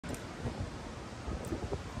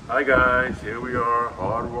Hi guys, here we are,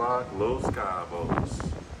 Hard Rock, Los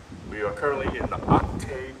Cabos. We are currently in the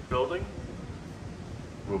Octave building,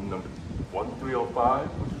 room number 1305,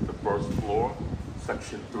 which is the first floor,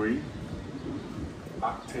 section 3,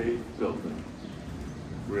 Octave building.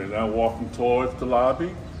 We're now walking towards the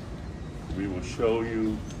lobby. We will show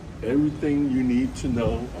you everything you need to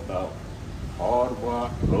know about Hard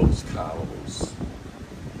Rock, Los Cabos.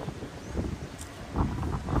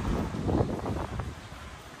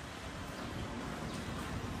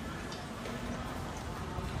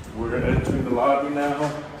 We're entering the lobby now.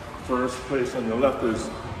 First place on the left is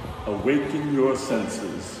Awaken Your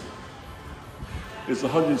Senses. It's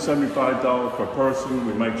 $175 per person.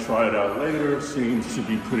 We might try it out later. Seems to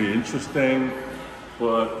be pretty interesting,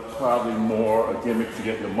 but probably more a gimmick to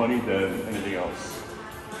get the money than anything else.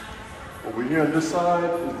 Over here on this side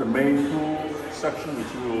is the main pool section,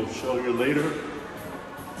 which we will show you later.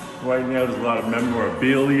 Right now there's a lot of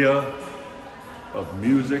memorabilia, of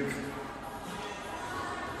music.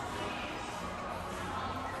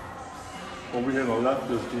 Over here on the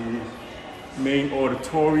left is the main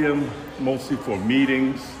auditorium, mostly for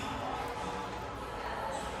meetings,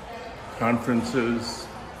 conferences.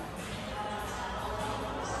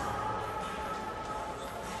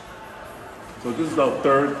 So this is our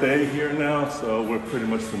third day here now, so we're pretty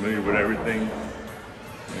much familiar with everything.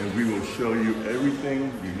 And we will show you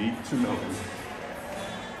everything you need to know.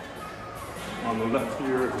 On the left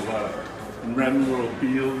here is a lot of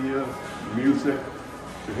memorabilia, music,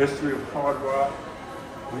 the history of Hard Rock,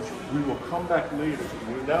 which we will come back later.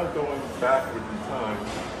 We're now going backward in time.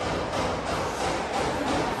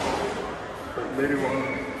 But later on,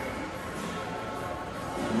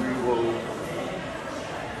 we will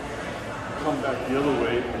come back the other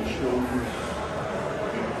way and show you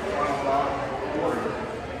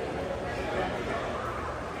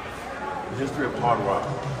the history of Hard Rock.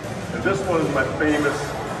 And this one is my famous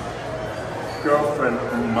girlfriend,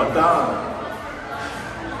 Madame.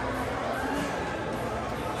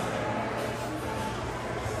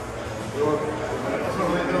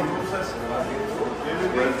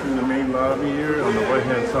 We're entering the main lobby here. On the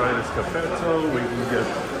right-hand side is Cabos. We can get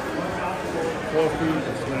coffee,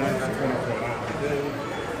 snacks, 24 hours a day.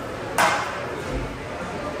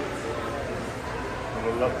 On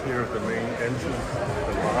the left here is the main entrance,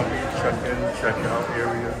 the lobby, check-in, check-out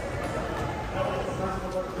area.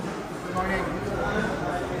 Good morning.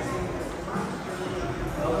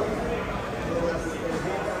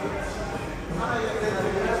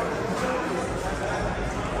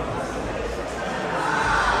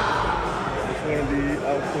 One of the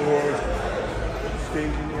outdoor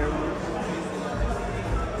staging areas.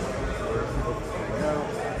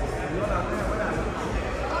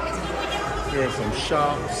 There are some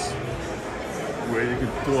shops where you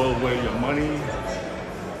can throw away your money,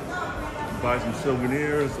 buy some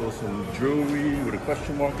souvenirs or some jewelry with a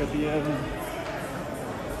question mark at the end.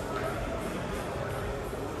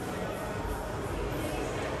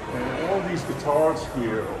 And all these guitars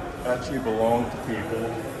here actually belong to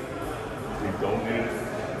people. We donated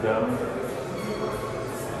them.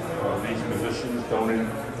 These musicians donated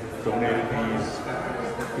these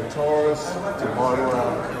guitars to Hard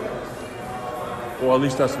Rock. Well, at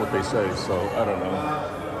least that's what they say, so I don't know.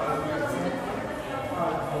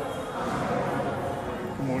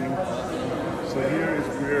 Good morning. So here is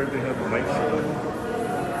where they have the night show.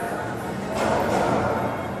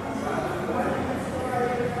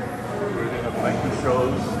 Where they have nightly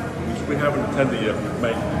shows, which we haven't attended yet. We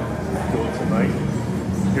might do it tonight.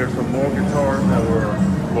 Here's some more guitars that were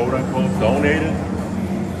quote unquote donated.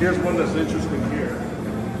 Here's one that's interesting here.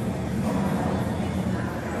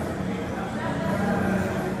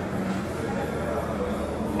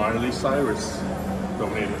 Miley Cyrus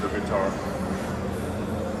donated the guitar.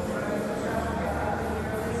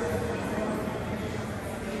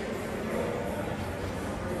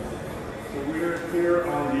 So we're here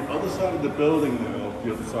on the other side of the building now,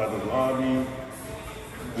 the other side of the lobby.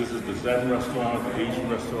 This is the Zen restaurant, the Asian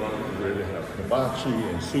restaurant, where they have hibachi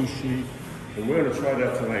and sushi. And we're gonna try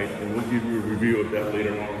that tonight, and we'll give you a review of that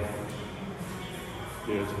later on.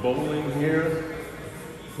 There's bowling here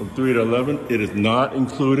from 3 to 11. It is not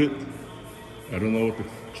included. I don't know what the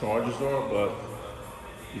charges are, but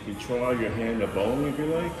you can try your hand at bowling if you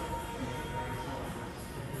like.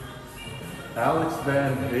 Alex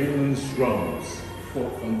Van Halen's drums,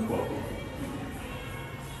 quote unquote.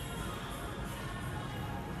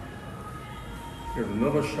 Here's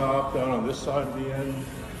another shop down on this side of the end.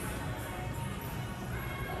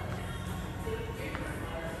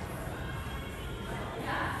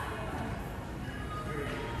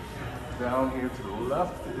 Down here to the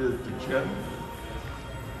left is the gym.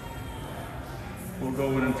 We'll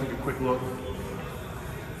go in and take a quick look.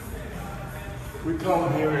 We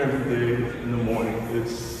come here every day in the morning. It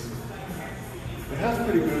has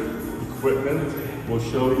pretty good equipment. We'll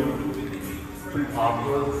show you. Pretty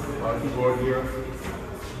popular. A lot of people are here.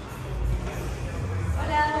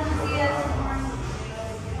 Hola, buenos días.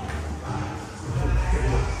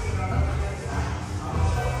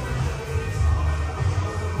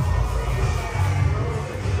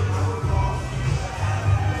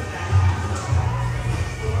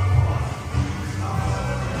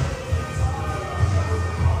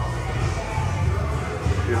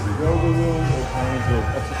 Here's a yoga room, all kinds of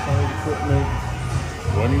exercise equipment,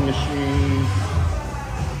 running machines,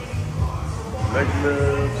 leg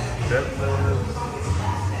lifts, deadlifts.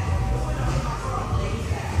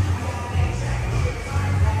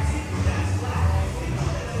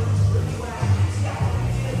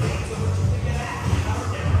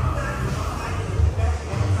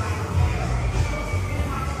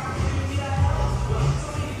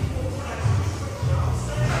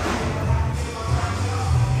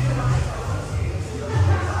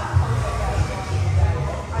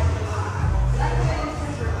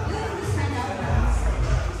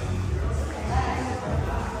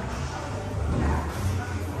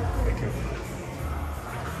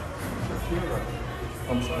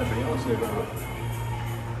 I'm sorry, Beyonce, but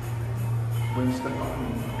Winston,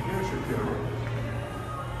 here's Shakira.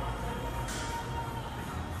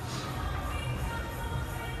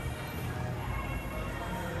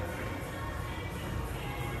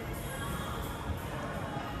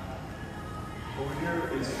 Over here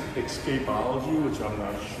is Escapology, which I'm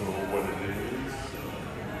not sure what it is.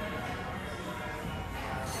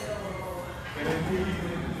 And then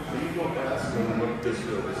you go ask them what this is.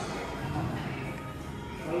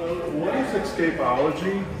 Hello, what is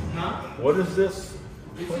Escapology? Huh? What is this?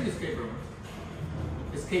 It's an escape room.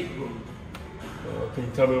 Escape room. Can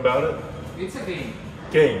you tell me about it? It's a game.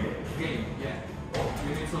 Game. Game, yeah.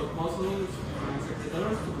 You need some puzzles and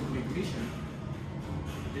secretaries to complete mission.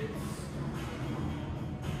 It's...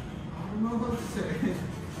 I don't know how to say.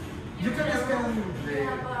 You can scan You the...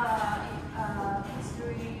 have a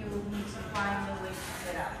history, you need to find a way to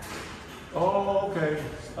get out. Oh, okay.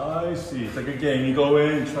 I see. It's like a game. You go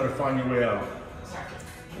in and try to find your way out. Exactly.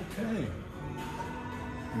 Okay.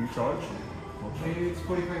 You charge? Maybe it's $45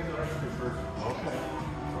 per person. Okay.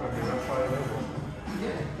 All right, maybe I'll try it later.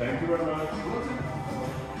 Yeah. Thank you very much.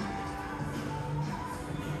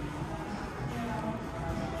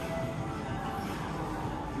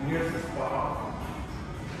 And here's the spa.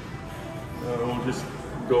 We'll just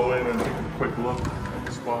go in and take a quick look at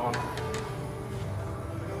the spa.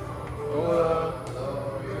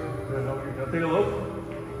 Can I take a look?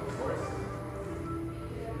 Of course.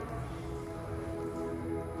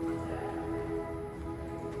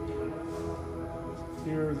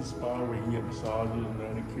 Here is a spa where you can get massages,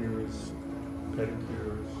 manicures,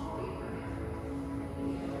 pedicures.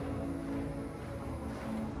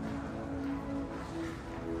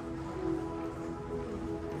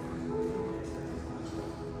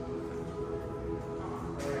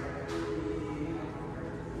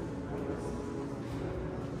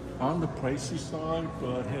 On the pricey side,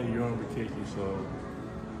 but hey, you're on vacation, so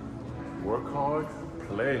work hard,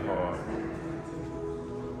 play hard.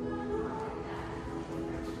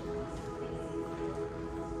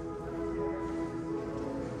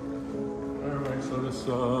 All right,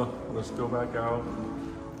 so let's go back out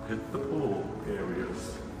and hit the pool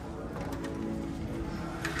areas.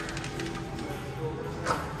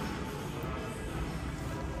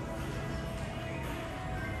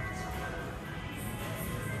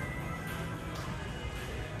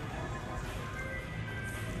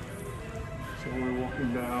 So we're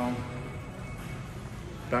walking down,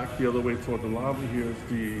 back the other way toward the lobby.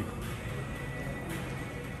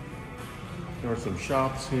 There are some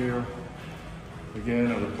shops here.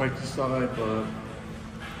 Again, on the pricey side, but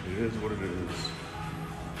it is what it is.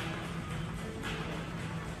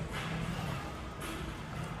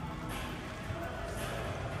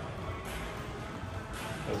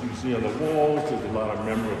 As you can see on the walls, there's a lot of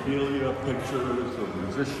memorabilia, pictures of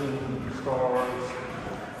musicians, stars,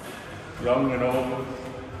 young and old.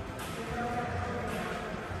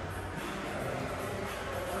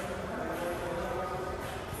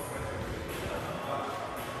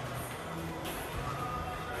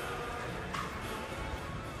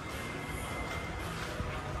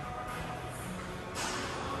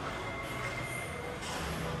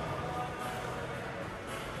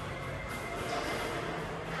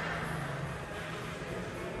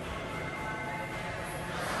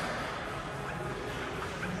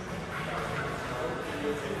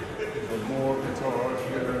 More guitars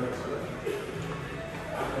here.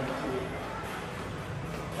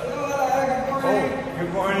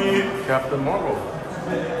 Captain Marvel.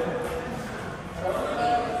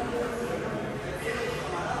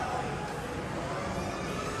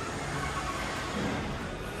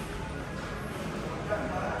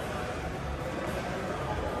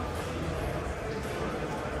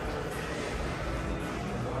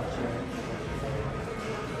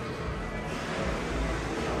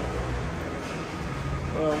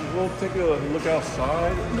 We'll take a look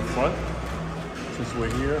outside in the front since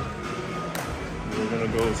we're here. We're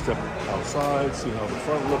gonna go step outside, see how the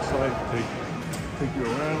front looks like, take you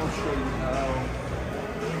around, show you how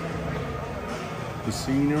the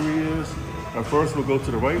scenery is. And first we'll go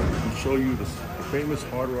to the right and show you the famous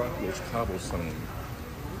Hard Rock Los Cabos sign.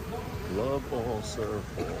 Love all, serve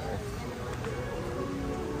all.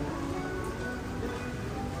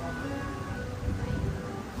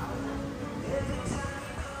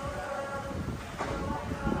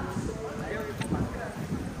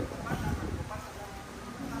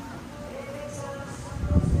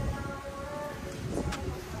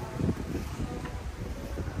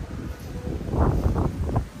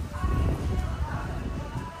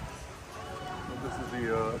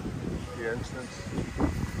 The entrance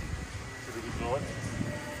to the resort.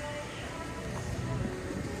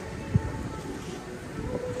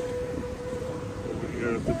 Over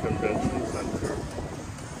here at the convention center.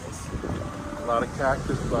 A lot of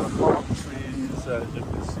cactus, a lot of palm trees, as you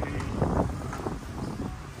can see.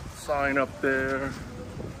 Sign up there.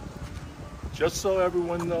 Just so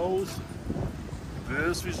everyone knows,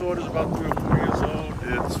 this resort is about 3 or 4 years old.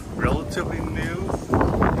 It's relatively new,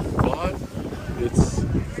 but it's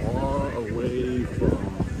far away from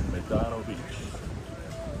Medano Beach.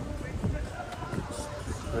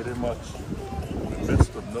 It's pretty much in the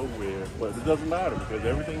midst of nowhere, but it doesn't matter because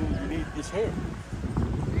everything you need is here.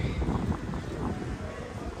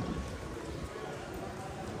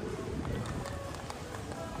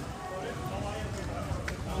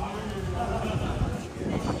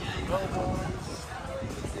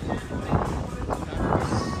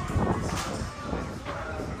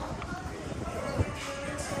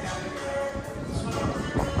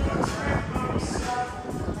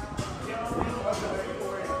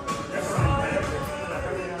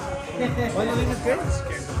 What do you think is good?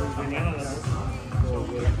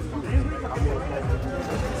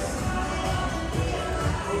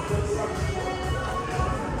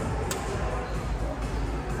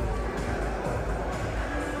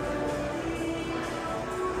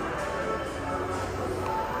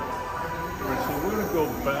 So we're going to go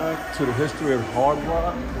back to the history of Hard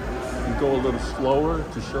Rock and go a little slower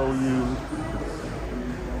to show you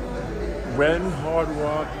when Hard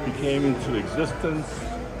Rock became into existence,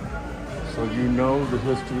 so you know the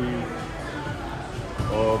history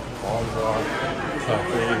of Hard Rock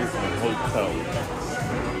Cafe and Hotel.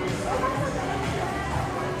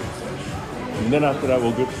 And then after that,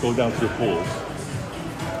 we'll go down to the pools.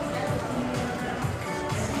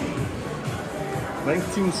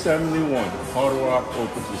 1971, Hard Rock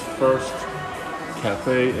opens its first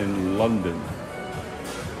cafe in London.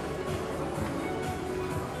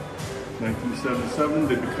 1977,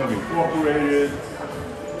 they become incorporated.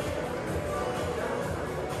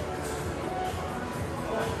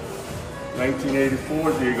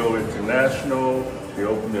 1984, they go international. They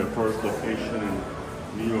open their first location in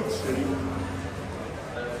New York City.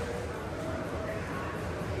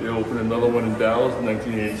 They opened another one in Dallas in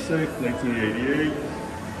 1986, 1988.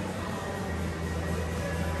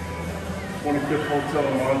 25th Hotel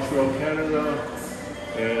in Montreal, Canada.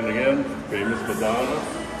 And again, famous Madonna.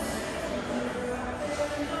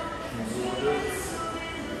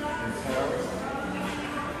 In Paris.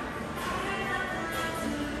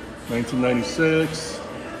 1996.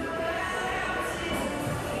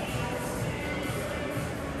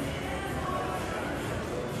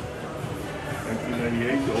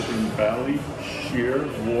 1998, they opened Bali, Sheer,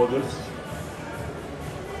 Waters.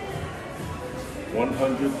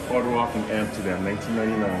 100, Hard Rock in Amsterdam,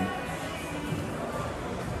 1999.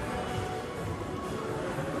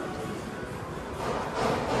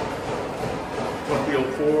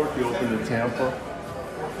 2004, they opened in Tampa.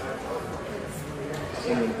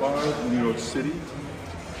 2005, New York City.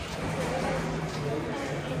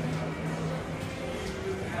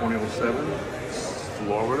 2007,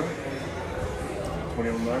 Florida.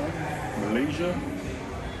 2009, Malaysia.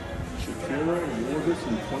 Shakira, Waters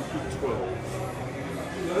in 2012.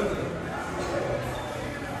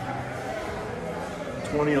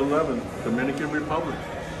 2011, Dominican Republic.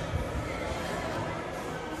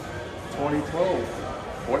 2012,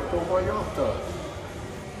 Puerto Vallarta.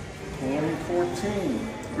 2014,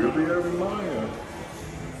 Riviera Maya.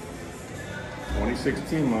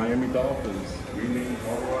 2016, Miami Dolphins. renamed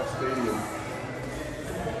Hard Rock Stadium.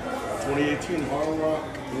 2018 Hard Rock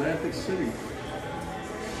Atlantic City.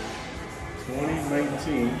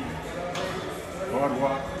 2019 Hard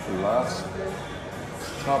Rock Las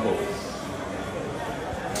Cabos.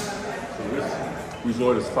 So this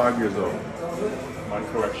resort is 5 years old. My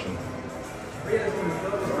correction. Alright,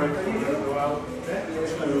 we're gonna go out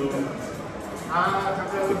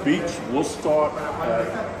to the beach. We'll start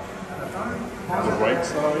at the right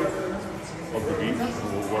side of the beach.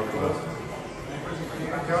 We'll work left.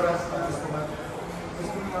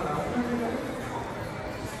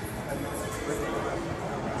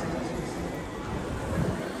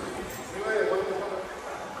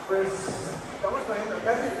 Pues estamos poniendo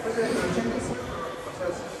acá después de los 80, o sea,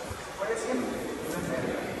 fue 100,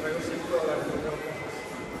 luego $100,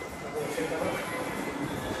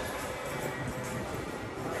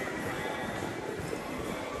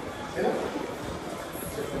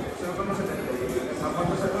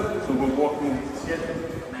 So we're walking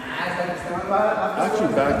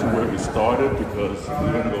actually back to where we started because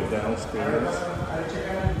we're going to go downstairs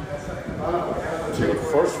to the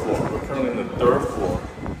first floor. We're currently on the third floor.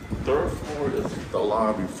 Third floor is the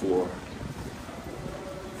lobby floor.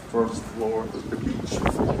 First floor is the beach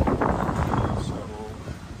floor. So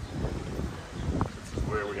this is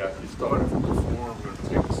where we actually started from before. We're going to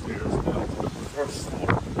take the stairs down to the first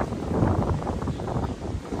floor.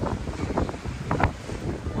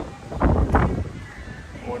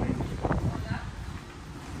 Morning.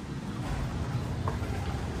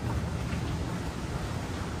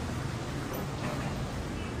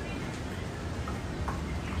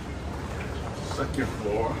 Second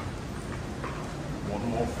floor, one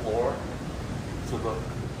more floor to the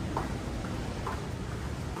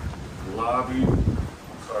lobby,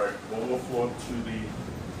 one more floor to the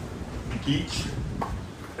beach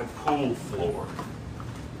and pool floor.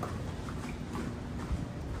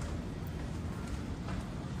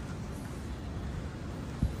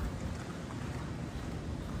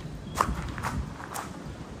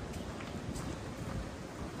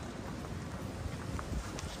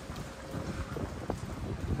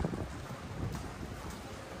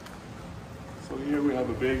 So here we have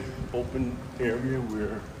a big open area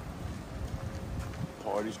where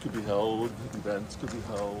parties could be held, events could be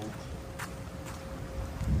held.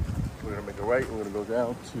 We're gonna make a right, we're gonna go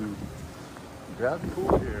down to that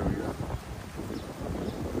pool area.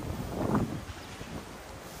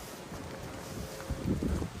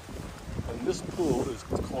 And this pool is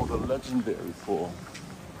called a legendary pool.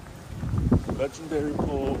 Legendary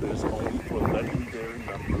pool is only for legendary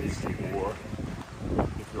members, or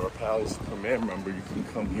if you're a Palace Command member, you can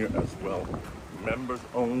come here as well. Members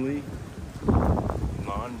only,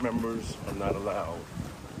 non-members are not allowed.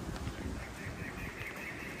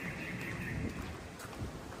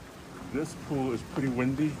 This pool is pretty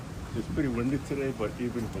windy. It's pretty windy today, but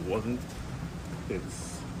even if it wasn't,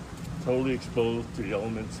 it's totally exposed to the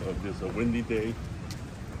elements of this. A windy day,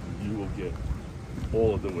 you will get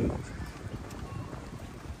all of the wind.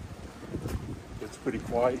 It's pretty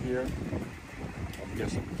quiet here. I'm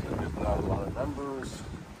guessing because there's not a lot of members.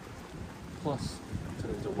 Plus,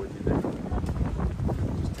 today's a windy day.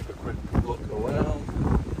 Just take a quick look around.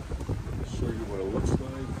 Show you what it looks like.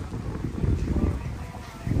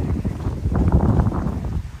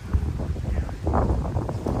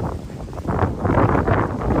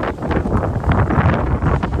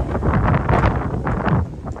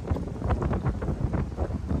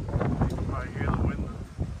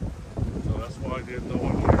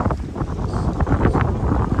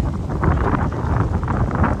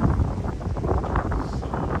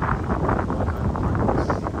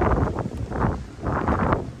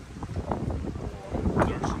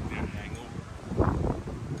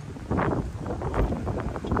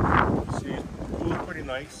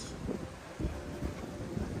 Nice.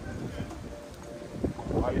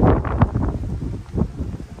 Quiet.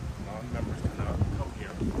 Non-members cannot come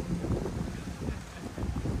here.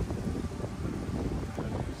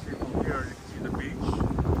 And you can see from here, you can see the beach.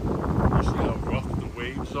 You see how rough the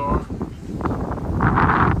waves are.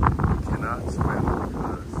 You cannot swim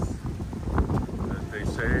because, as they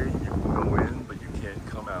say, you can go in, but you can't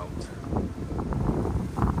come out.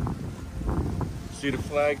 See the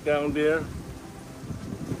flag down there?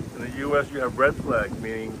 In the U.S. you have red flags,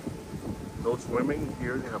 meaning no swimming.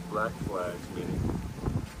 Here you have black flags, meaning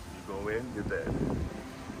you go in, you're dead.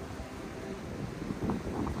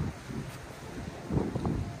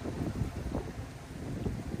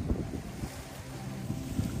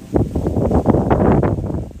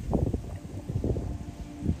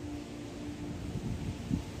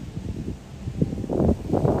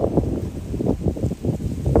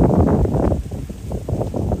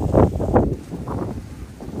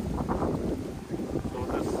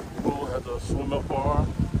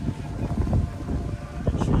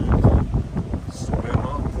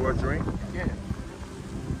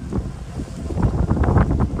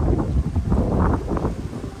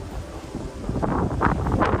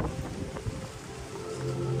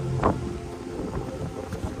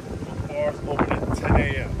 10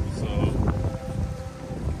 a.m. So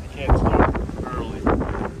you can't start early.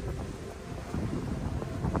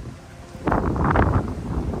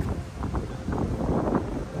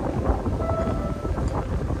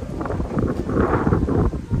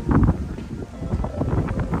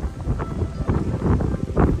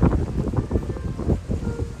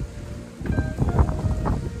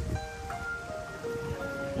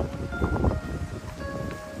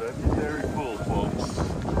 Very cool, folks.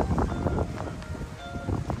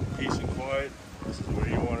 Peace and quiet. This is where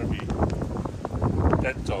you want to be.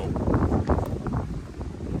 Dead zone.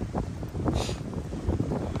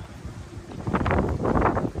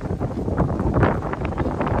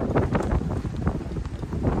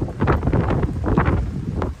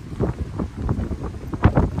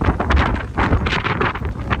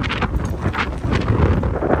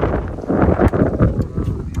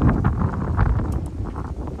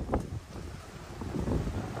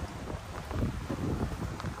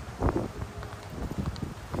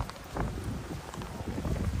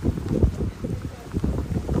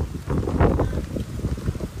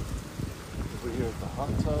 Over here at the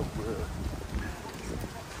hot tub, where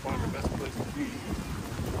find the best place to be.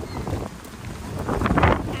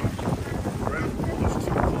 Right, it's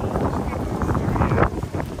too cold.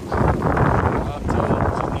 The hot tub,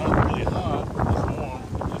 which is not really hot, it's warm,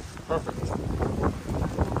 it's perfect.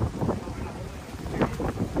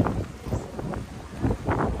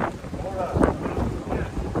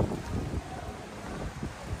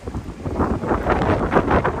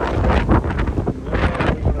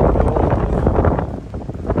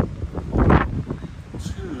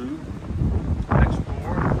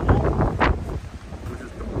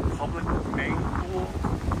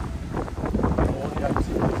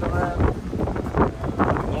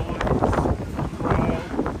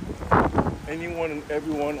 Anyone and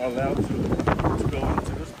everyone allowed to go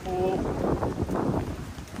into this pool.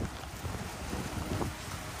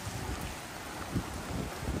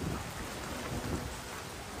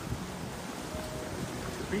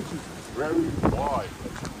 The beach is very wide,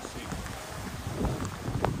 as you can see.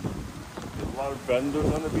 There's a lot of vendors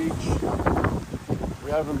on the beach. We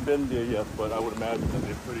haven't been there yet, but I would imagine that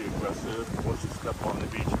they're pretty aggressive. Once you step on the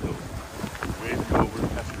beach, they'll wave you over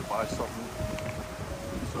and ask you to buy something.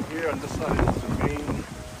 So here on this side is the main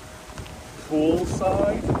pool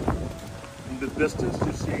side. In the distance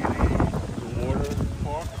you see the water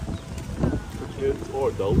park for kids or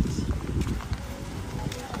adults.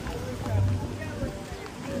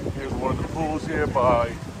 Here's one of the pools here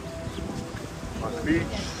on the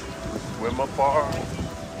beach. Swim-up bar.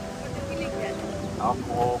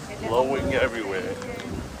 Alcohol flowing everywhere.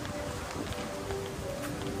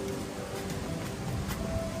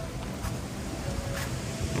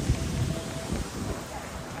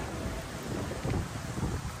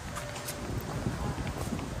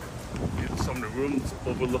 Some of the rooms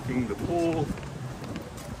overlooking the pool,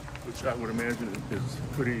 which I would imagine is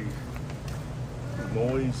pretty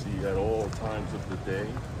noisy at all times of the day.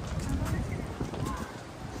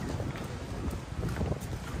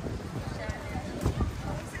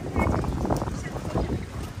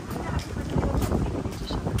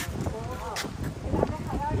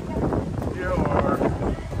 Here are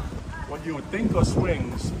what you would think are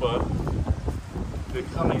swings, but they're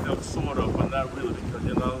coming out sort of, but not really, because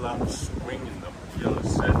you're not allowed to swing in them. You know,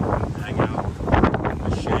 sit and hang out in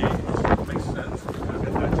the shade, which makes sense, because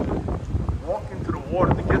you have to walk into the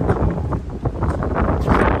water to get to them.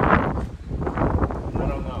 I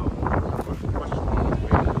don't know. Question mark.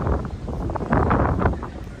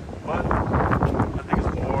 But I think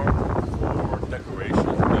it's more for decoration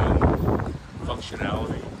than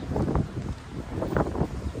functionality.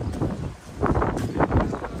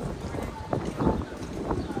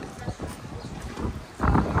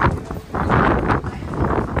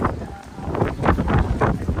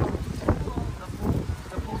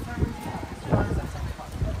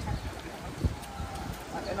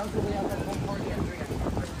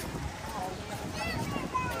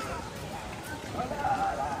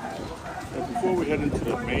 Before we head into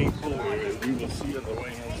the main pool area, we will see on the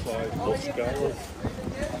right-hand side Los Cabos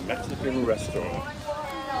Mexican restaurant.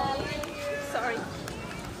 Sorry.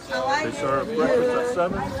 They serve breakfast at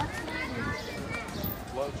 7,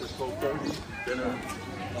 lunch at 12:30, dinner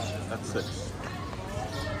at 6.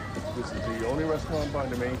 This is the only restaurant by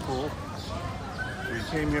the main pool. We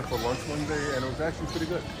came here for lunch one day and it was actually pretty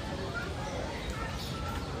good.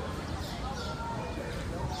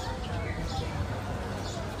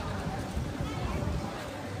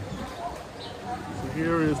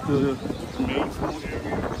 Here is the main pool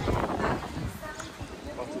area.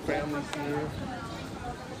 Lots of families here.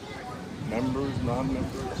 Members,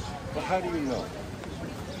 non-members. But how do you know?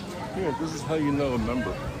 Here, this is how you know a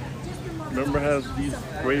member. Member has these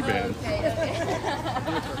gray bands.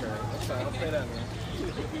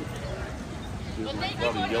 There's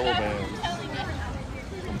probably yellow bands,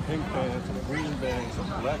 some pink bands, some green bands, some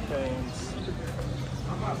black bands.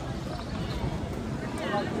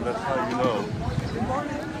 And that's how you know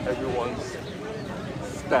everyone's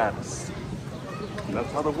status. And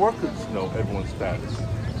that's how the workers know everyone's status.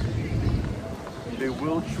 They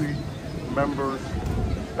will treat members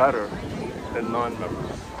better than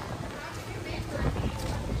non-members.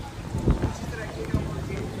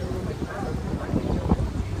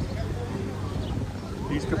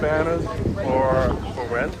 These cabanas are for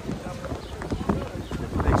rent.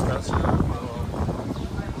 They're expensive.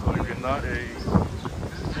 So if you're not a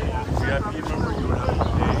VIP member, you would have to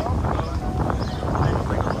pay maybe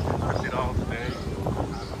like $50 a day.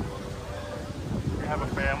 If you have a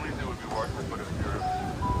family, it would be worth it. But if you're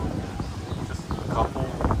just a couple,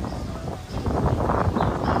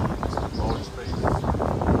 it's lower space.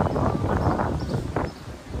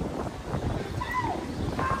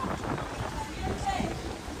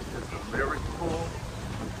 There's the lyric pool.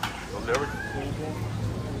 The lyric pool.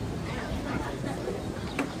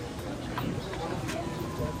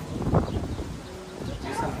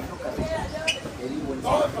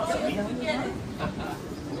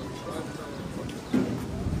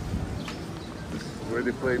 Where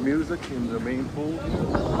they play music in the main pool.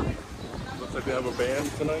 Looks like they have a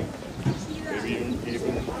band tonight. Maybe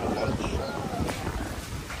even a lunch.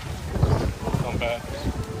 We'll come back.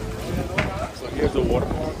 So here's the water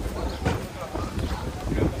park.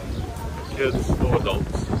 Kids, no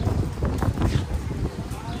adults.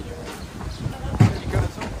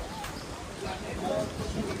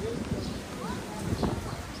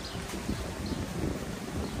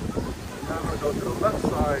 Now we go to the left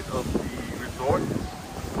side of the resort.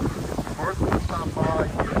 First we stop by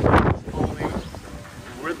here is only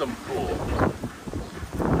rhythm pool.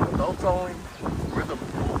 Adults only, rhythm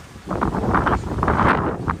pool.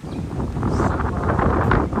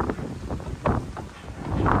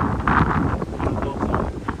 Adults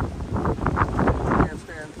only. Can't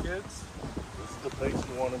stand kids, this is the place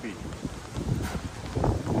you want to be.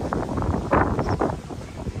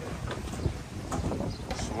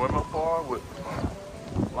 Swimming bar with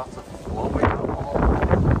lots of flowing alcohol.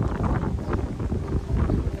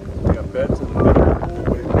 We got beds in the middle of the pool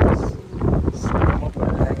where you can just swim up and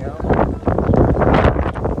hang out.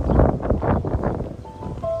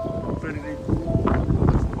 Infinity pool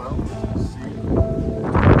as well. See.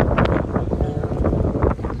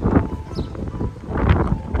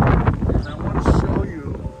 And I want to show you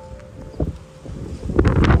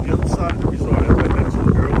the other side of the resort. As I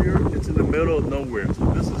mentioned earlier, it's in the middle of nowhere. So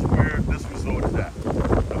this is where this resort is at.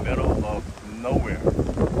 The middle of nowhere.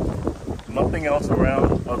 Nothing else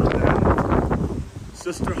around other than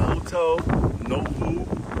sister hotel, no food.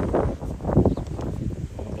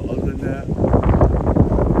 But other than that,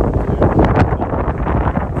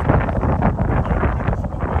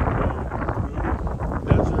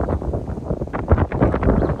 desert,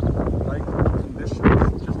 like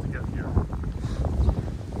conditions just to get here.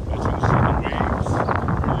 As you can see, the waves are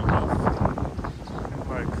really rough. If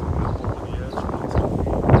I come up over the edge, it's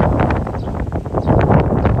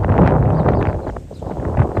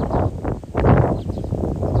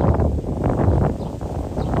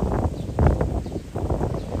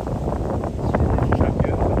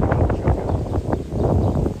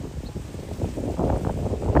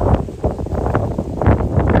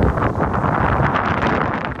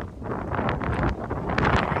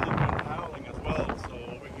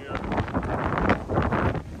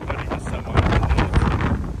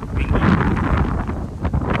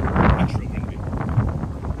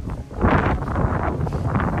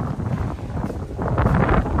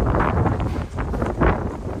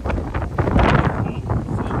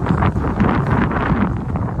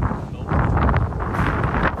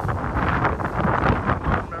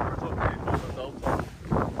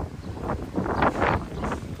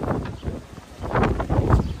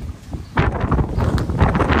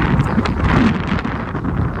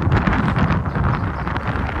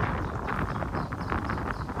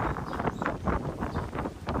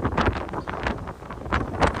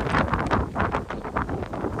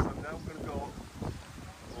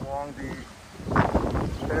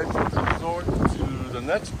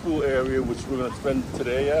next pool area, which we're going to spend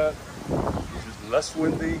today at, which is less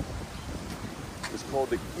windy. It's called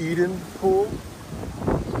the Eden Pool.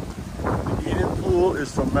 The Eden Pool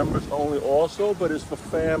is for members only also, but it's for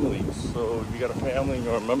families. So if you got a family and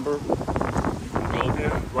you're a member, you can go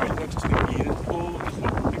there. Right next to the Eden Pool is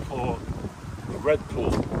what they call the Red Pool,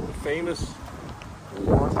 the famous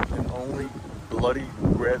one and only bloody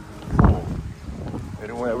red pool.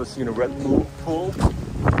 Anyone ever seen a red pool?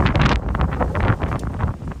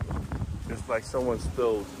 It's like someone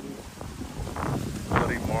spilled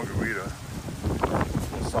bloody margarita or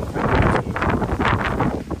something.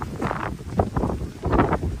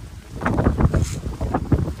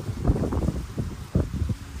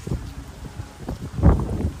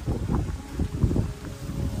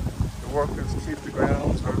 The workers keep the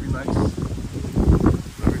grounds very nice,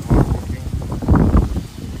 very hardworking.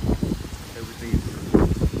 Everything's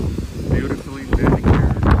beautifully manicured.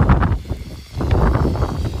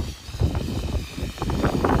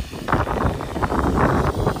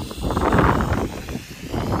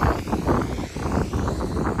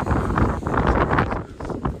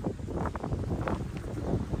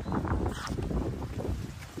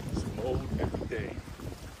 Every day,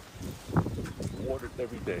 watered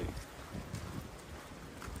every day.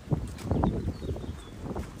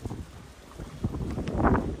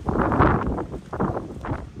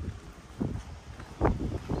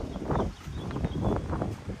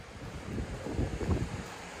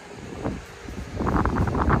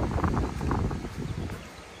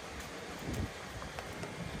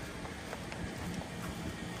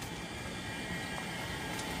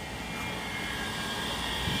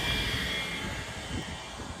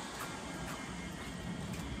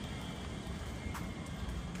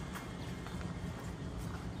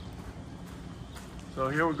 So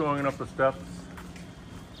here we're going up the steps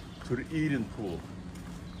to the Eden pool.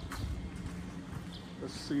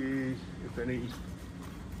 Let's see if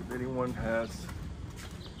anyone has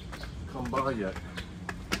come by yet.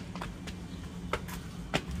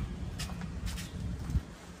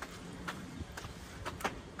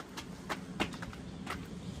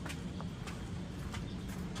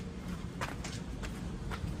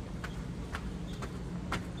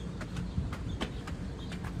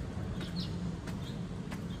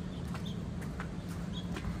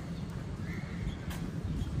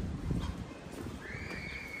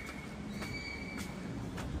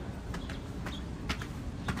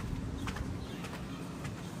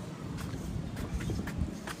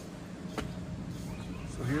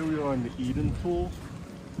 So here we are in the Eden pool.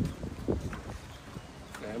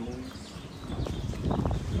 Families.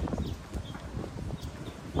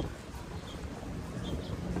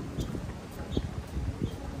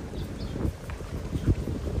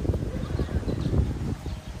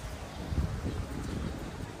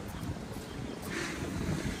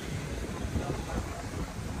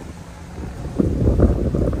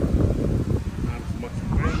 Not as much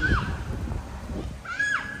wind.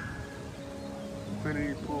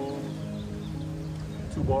 Infinity pool,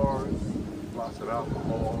 2 bars, lots of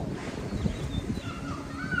alcohol.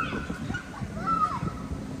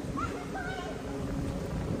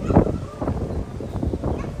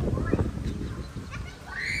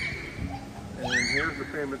 And here's the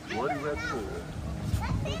famous bloody red pool.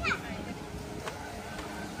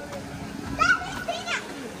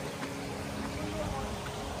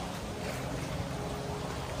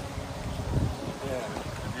 Yeah,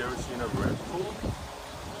 have you ever seen a red pool?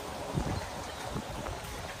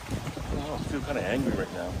 Oh, I feel kind of angry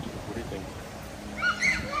right now. What do you think?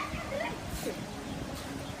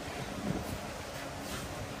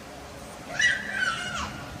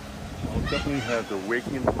 Well, it definitely has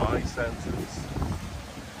awakened my senses.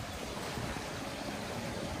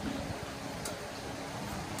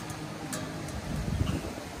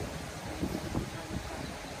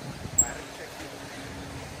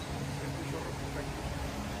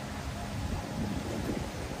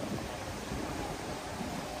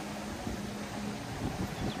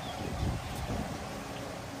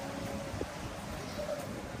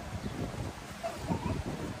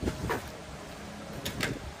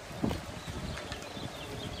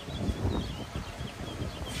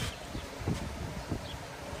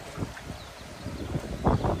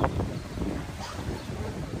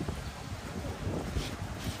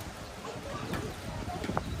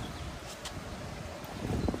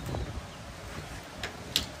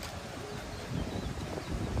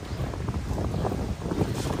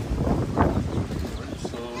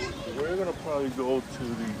 Probably go to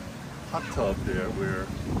the hot tub there, where it's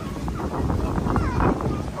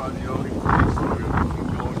probably the only place where we can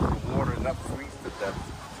go into the water and not freeze to death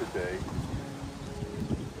today.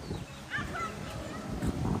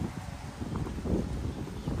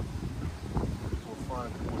 We'll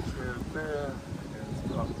find 4 chairs there and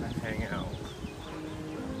start to hang out.